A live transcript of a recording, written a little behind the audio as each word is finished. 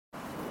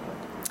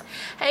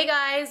Hey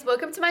guys,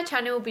 welcome to my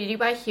channel Beauty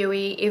by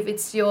Hiuy. If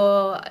it's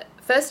your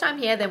first time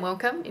here, then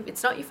welcome. If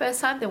it's not your first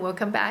time, then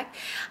welcome back.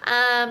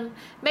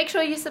 Make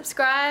sure you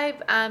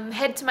subscribe,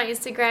 head to my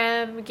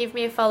Instagram, give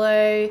me a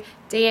follow,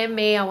 DM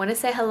me, I want to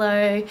say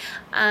hello,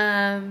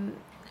 and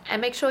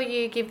make sure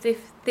you give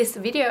this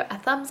video a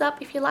thumbs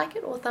up if you like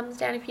it, or thumbs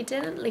down if you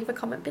didn't. Leave a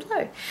comment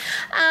below.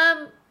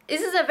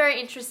 This is a very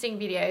interesting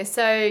video.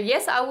 So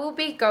yes, I will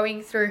be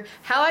going through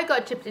how I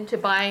got tipped into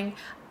buying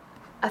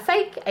a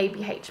fake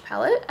ABH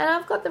palette, and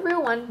I've got the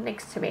real one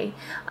next to me.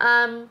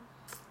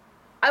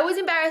 I was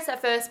embarrassed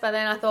at first, but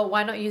then I thought,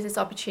 why not use this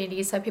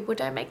opportunity so people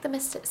don't make the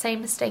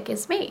same mistake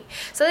as me.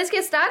 So let's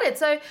get started.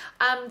 So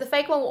the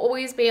fake one will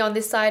always be on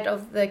this side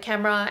of the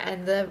camera,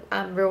 and the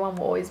real one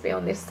will always be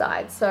on this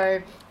side.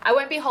 So I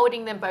won't be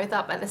holding them both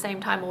up at the same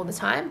time all the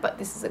time, but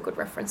this is a good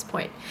reference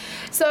point.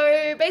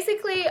 So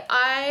basically,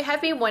 I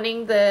have been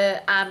wanting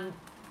the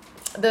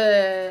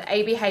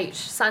ABH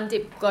Sun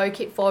Dip Glow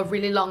Kit for a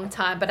really long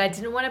time, but I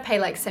didn't want to pay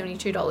like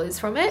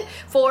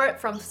 $72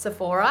 from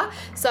Sephora.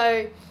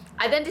 So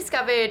I then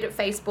discovered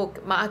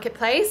Facebook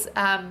Marketplace.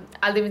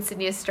 I live in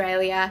Sydney,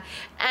 Australia,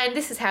 and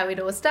this is how it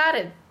all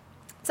started.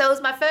 So it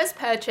was my first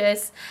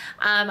purchase.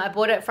 I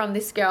bought it from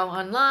this girl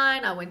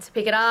online. I went to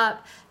pick it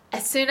up.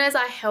 As soon as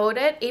I held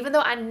it, even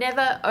though I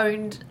never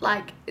owned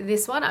like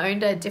this one, I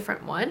owned a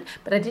different one,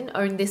 but I didn't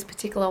own this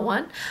particular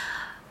one.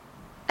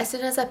 As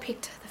soon as I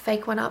picked the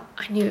fake one up,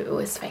 I knew it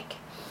was fake.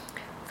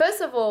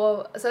 First of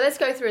all, so let's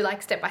go through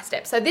like step by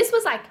step. So this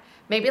was like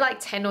maybe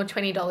like $10 or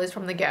 $20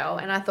 from the girl,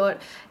 and I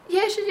thought,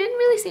 yeah, she didn't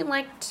really seem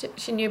like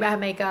she knew about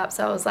makeup,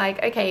 so I was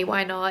like, okay,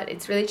 why not?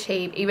 It's really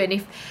cheap. Even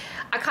if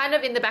I kind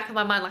of, in the back of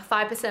my mind, like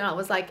 5%, I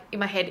was like in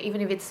my head, even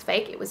if it's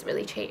fake, it was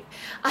really cheap.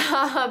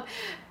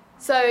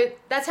 So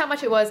that's how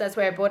much it was. That's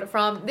where I bought it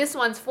from. This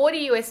one's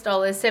 $40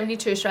 US,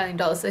 72 Australian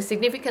dollars, so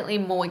significantly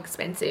more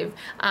expensive,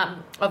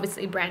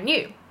 obviously brand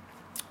new.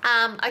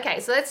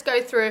 Okay, so let's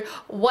go through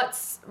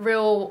what's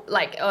real,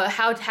 like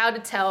how to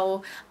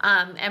tell,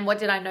 and what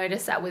did I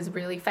notice that was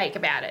really fake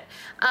about it.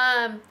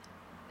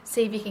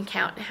 See if you can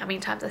count how many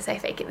times I say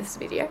fake in this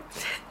video.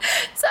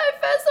 So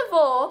first of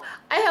all,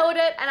 I held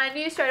it and I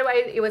knew straight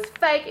away it was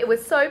fake. It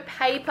was so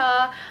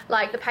paper,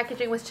 like the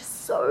packaging was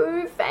just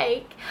so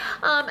fake.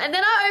 And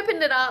then I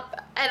opened it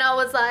up and I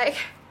was like,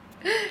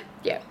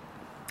 yeah,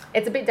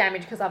 it's a bit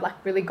damaged because I've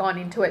like really gone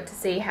into it to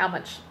see how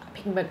much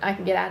pigment I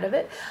can get out of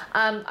it.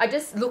 I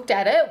just looked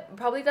at it.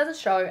 Probably doesn't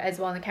show as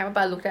well on the camera,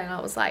 but I looked at it and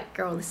I was like,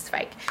 girl, this is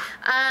fake.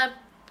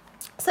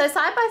 So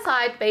side by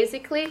side,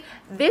 basically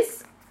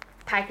this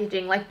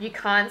packaging, like you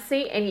can't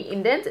see any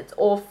indents, it's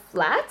all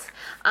flat.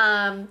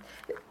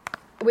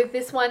 With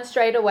this one,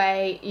 straight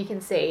away you can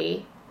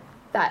see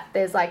that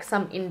there's like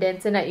some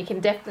indents in it. You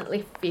can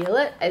definitely feel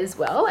it as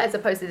well, as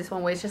opposed to this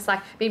one where it's just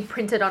like being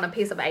printed on a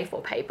piece of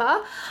A4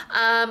 paper.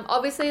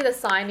 Obviously the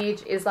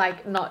signage is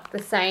like not the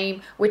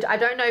same, which I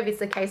don't know if it's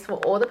the case for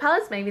all the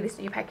palettes. Maybe this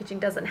new packaging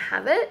doesn't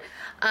have it,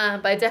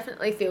 but it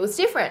definitely feels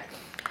different.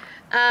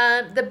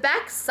 The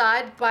back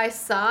side by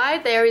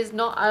side, there is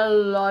not a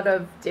lot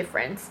of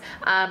difference.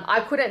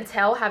 I couldn't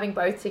tell having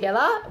both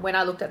together when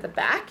I looked at the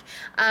back.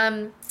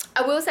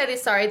 I will say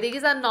this, sorry,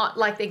 these are not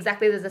like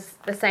exactly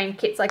the same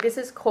kits. Like this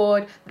is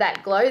called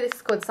That Glow, this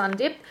is called Sun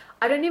Dip.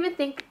 I don't even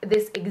think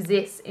this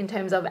exists in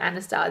terms of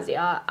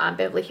Anastasia,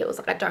 Beverly Hills.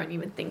 Like I don't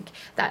even think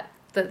that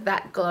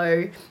That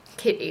Glow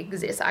kit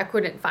exists. I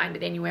couldn't find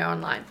it anywhere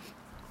online.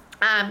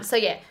 So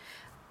yeah,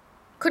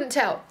 couldn't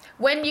tell.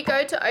 When you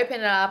go to open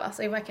it up, I'll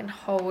see if I can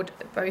hold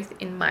both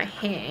in my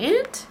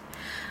hand.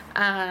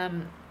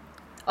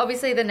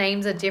 Obviously the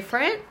names are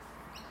different.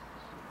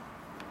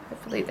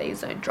 Hopefully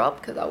these don't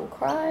drop because I will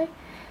cry.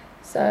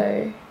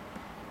 So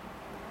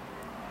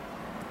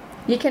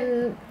you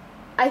can,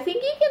 I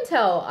think you can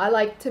tell.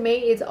 To me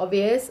it's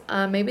obvious.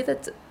 Maybe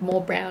that's more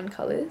brown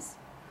colors.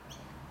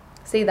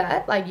 See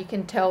that? Like you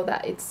can tell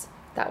that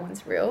that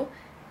one's real.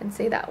 And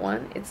see that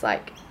one, it's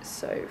like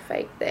so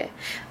fake there.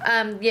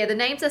 Yeah, the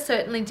names are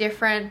certainly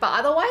different, but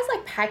otherwise,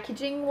 like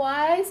packaging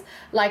wise,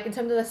 like in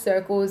terms of the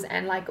circles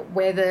and like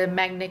where the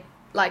magnet,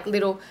 like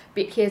little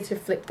bit here to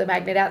flip the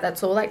magnet out,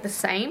 that's all like the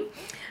same.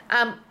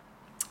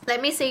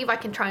 Let me see if I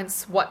can try and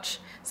swatch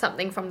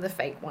something from the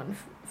fake one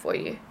for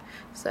you.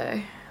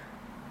 So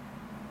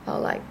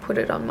I'll like put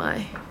it on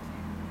my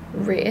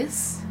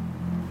wrist.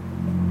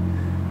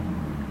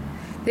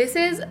 This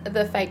is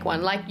the fake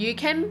one. Like you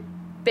can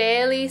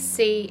barely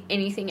see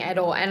anything at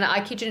all, and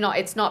I kid you not,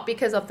 it's not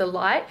because of the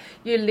light.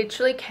 You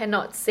literally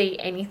cannot see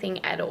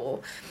anything at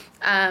all.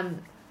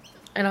 And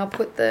I'll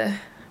put the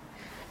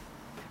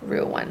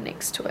real one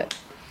next to it.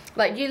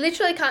 Like you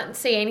literally can't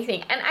see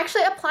anything, and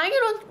actually applying it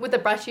on with the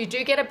brush, you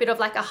do get a bit of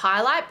like a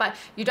highlight, but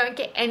you don't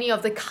get any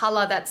of the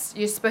color that's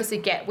you're supposed to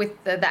get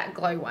with That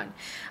Glow one.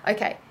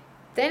 Okay,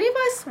 then if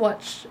I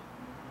swatch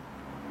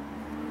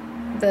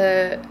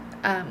the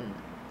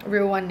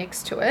real one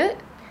next to it,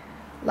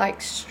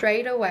 like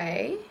straight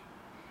away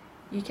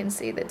you can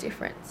see the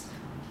difference.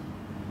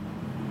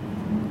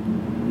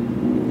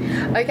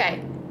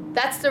 Okay,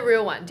 That's the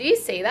real one. Do you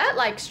see that?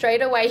 Like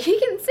straight away, you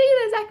can see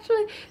there's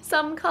actually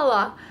some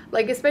color,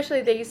 like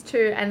especially these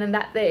two, and then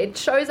that there, it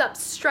shows up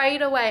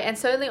straight away, and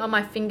certainly on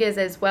my fingers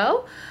as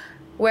well.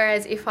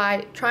 Whereas if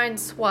I try and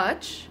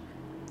swatch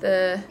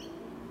the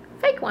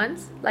fake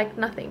ones, like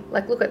nothing,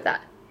 like look at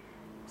that.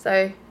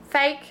 So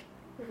fake,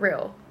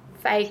 real,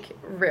 fake,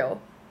 real.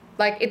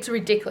 Like it's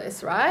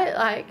ridiculous, right?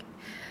 Like,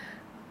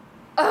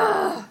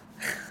 oh,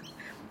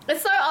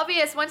 it's so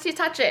obvious once you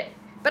touch it.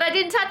 But I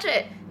didn't touch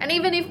it. And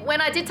even if when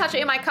I did touch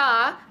it in my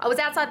car, I was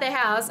outside their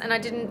house and I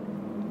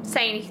didn't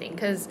say anything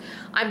because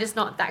I'm just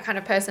not that kind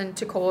of person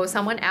to call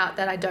someone out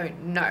that I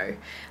don't know.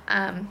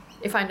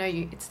 If I know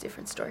you, it's a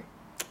different story.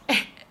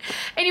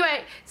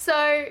 Anyway,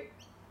 so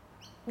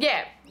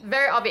yeah,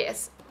 very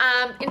obvious.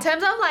 In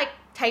terms of like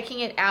taking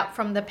it out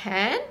from the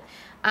pan,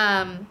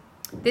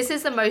 this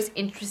is the most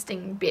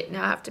interesting bit.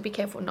 Now I have to be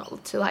careful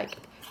not to like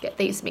get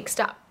these mixed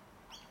up.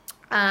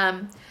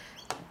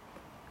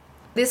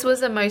 This was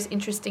the most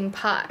interesting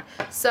part.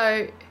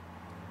 So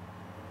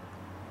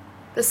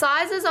the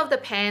sizes of the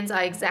pans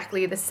are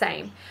exactly the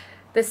same.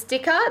 The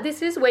sticker,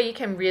 this is where you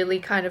can really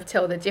kind of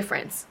tell the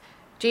difference.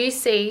 Do you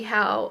see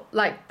how,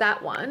 like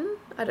that one,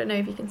 I don't know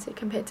if you can see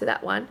compared to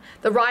that one,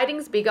 the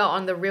writing's bigger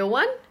on the real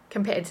one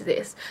compared to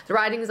this. The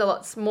writing's a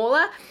lot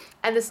smaller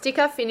and the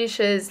sticker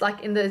finishes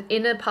like in the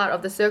inner part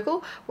of the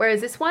circle,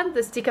 whereas this one,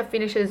 the sticker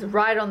finishes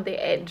right on the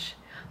edge,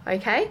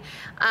 okay?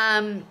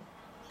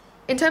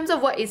 In terms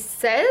of what it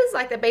says,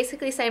 like they're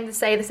basically say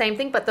the same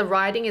thing, but the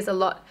writing is a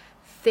lot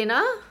thinner.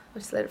 I'll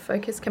just let it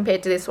focus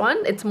compared to this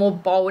one. It's more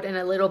bold and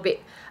a little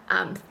bit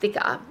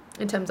thicker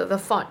in terms of the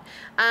font.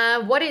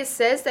 What it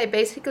says, they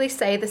basically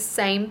say the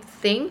same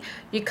thing.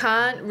 You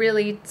can't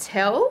really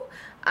tell.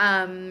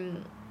 I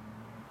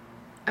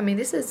mean,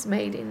 this is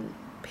made in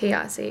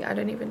PRC. I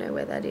don't even know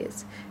where that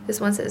is.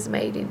 This one says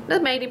made in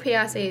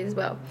PRC as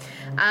well.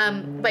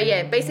 But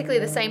yeah, basically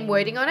the same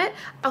wording on it.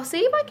 I'll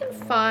see if I can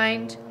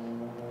find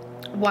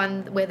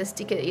one where the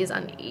sticker is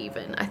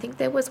uneven. I think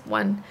there was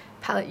one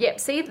palette. Yep,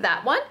 see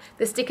that one?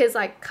 The stickers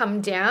like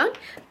come down.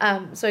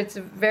 So it's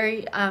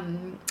very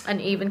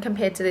uneven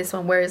compared to this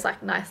one where it's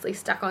like nicely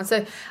stuck on.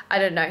 So I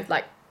don't know,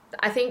 like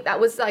I think that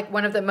was like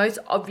one of the most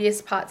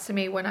obvious parts to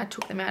me when I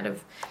took them out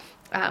of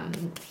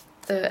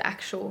the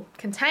actual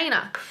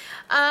container.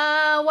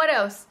 What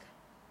else?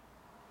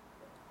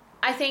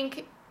 I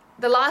think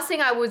the last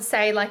thing I would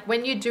say, like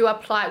when you do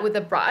apply it with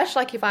a brush,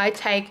 like if I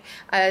take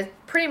a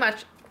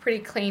pretty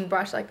clean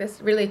brush like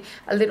this, really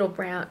a little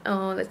brown,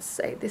 let's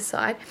say this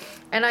side,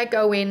 and I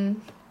go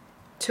in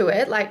to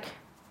it, like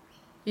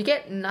you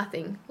get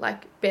nothing,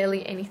 like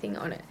barely anything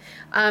on it.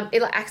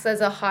 It like acts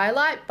as a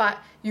highlight, but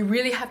you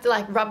really have to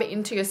like rub it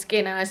into your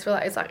skin, and I just feel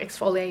like it's like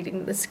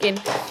exfoliating the skin,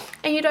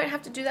 and you don't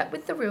have to do that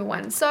with the real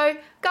one. So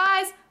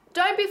guys,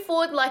 don't be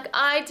fooled like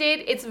I did.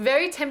 It's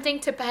very tempting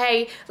to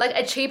pay like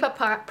a cheaper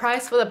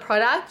price for the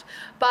product,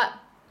 but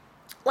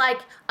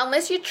like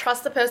unless you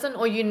trust the person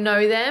or you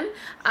know them,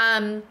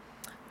 and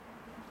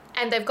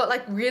they've got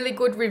like really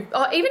good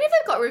or even if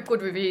they've got really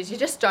good reviews, you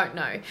just don't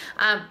know.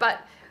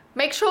 But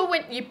make sure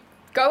when you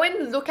go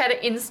and look at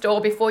it in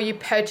store before you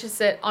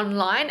purchase it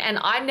online. And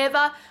I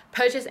never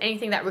purchase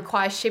anything that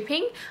requires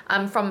shipping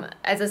from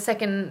a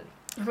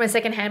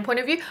second-hand point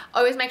of view.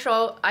 Always make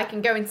sure I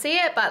can go and see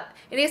it. But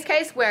in this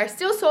case, where I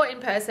still saw it in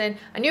person,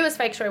 I knew it was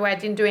fake straight away. I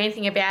didn't do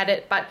anything about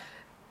it, but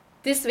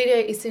this video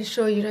is to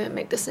ensure you don't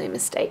make the same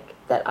mistake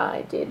that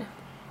I did.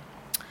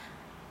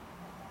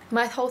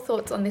 My whole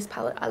thoughts on this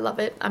palette, I love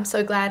it. I'm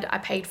so glad I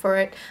paid for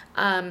it.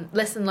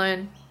 Lesson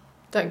learned,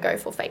 don't go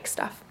for fake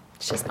stuff.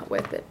 It's just not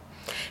worth it.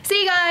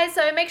 See you guys,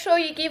 so make sure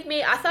you give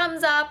me a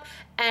thumbs up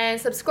and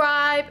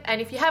subscribe, and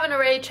if you haven't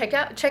already, check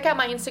out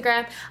my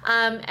Instagram,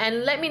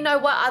 and let me know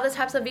what other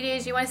types of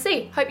videos you want to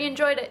see. Hope you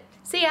enjoyed it.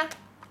 See ya.